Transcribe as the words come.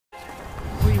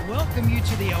welcome you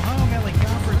to the Ohio Valley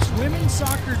Conference Women's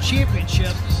Soccer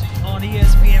Championship on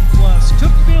ESPN+.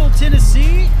 Cookeville,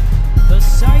 Tennessee, the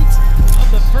site of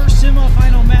the first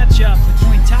semifinal matchup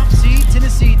between top seed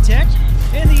Tennessee Tech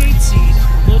and the 8th seed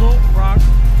Little Rock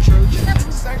Trojans.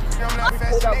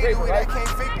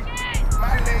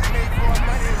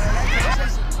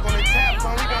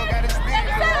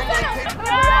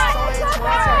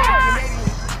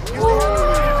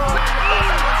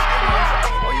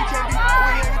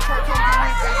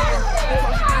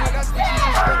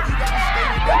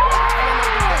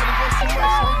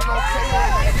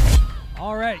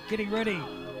 All right, getting ready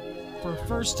for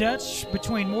first touch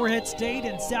between Morehead State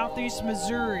and Southeast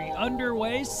Missouri.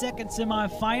 Underway, second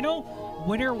semifinal.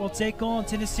 Winner will take on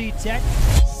Tennessee Tech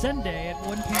Sunday at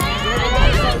 1 p.m.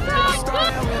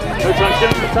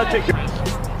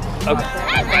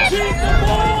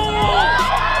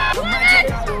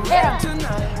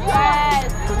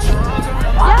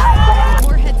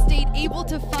 Morehead State able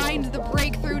to find the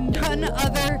breakthrough, none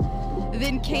other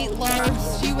than Kate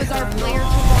Lars. She was our player to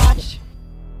watch.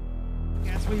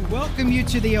 As we welcome you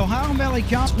to the Ohio Valley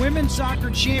Conference Women's Soccer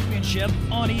Championship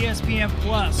on ESPN+.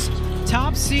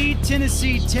 Top seed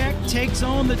Tennessee Tech takes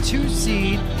on the 2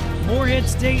 seed Morehead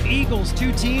State Eagles.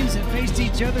 Two teams that faced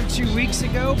each other 2 weeks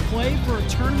ago play for a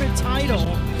tournament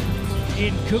title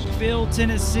in Cookeville,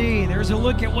 Tennessee. There's a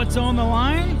look at what's on the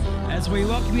line as we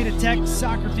welcome you to Tech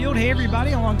Soccer Field. Hey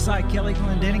everybody, alongside Kelly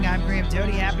Glendenning, I'm Graham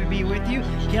Doty, happy to be with you.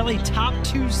 Kelly, top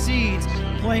 2 seeds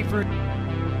playing for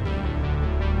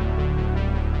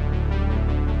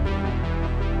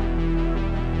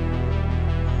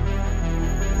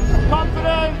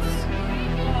confidence.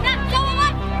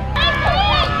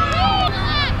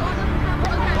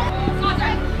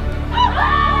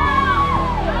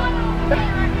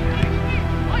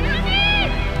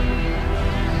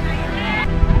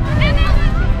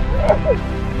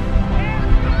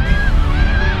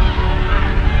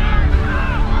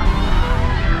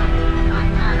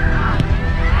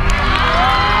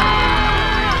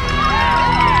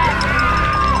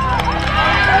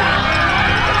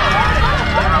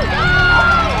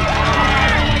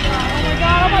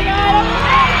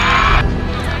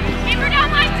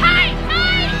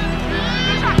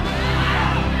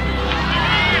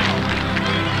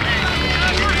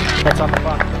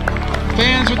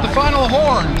 Fans with the final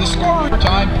horn, the score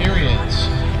time periods.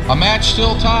 A match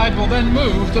still tied will then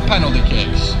move to penalty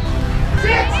kicks.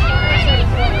 6!